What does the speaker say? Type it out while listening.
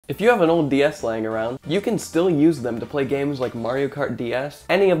If you have an old DS laying around, you can still use them to play games like Mario Kart DS,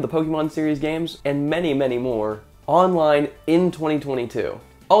 any of the Pokemon series games, and many, many more online in 2022.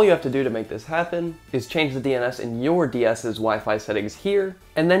 All you have to do to make this happen is change the DNS in your DS's Wi-Fi settings here,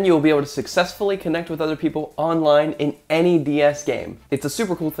 and then you'll be able to successfully connect with other people online in any DS game. It's a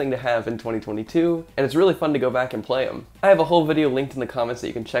super cool thing to have in 2022, and it's really fun to go back and play them. I have a whole video linked in the comments that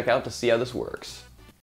you can check out to see how this works.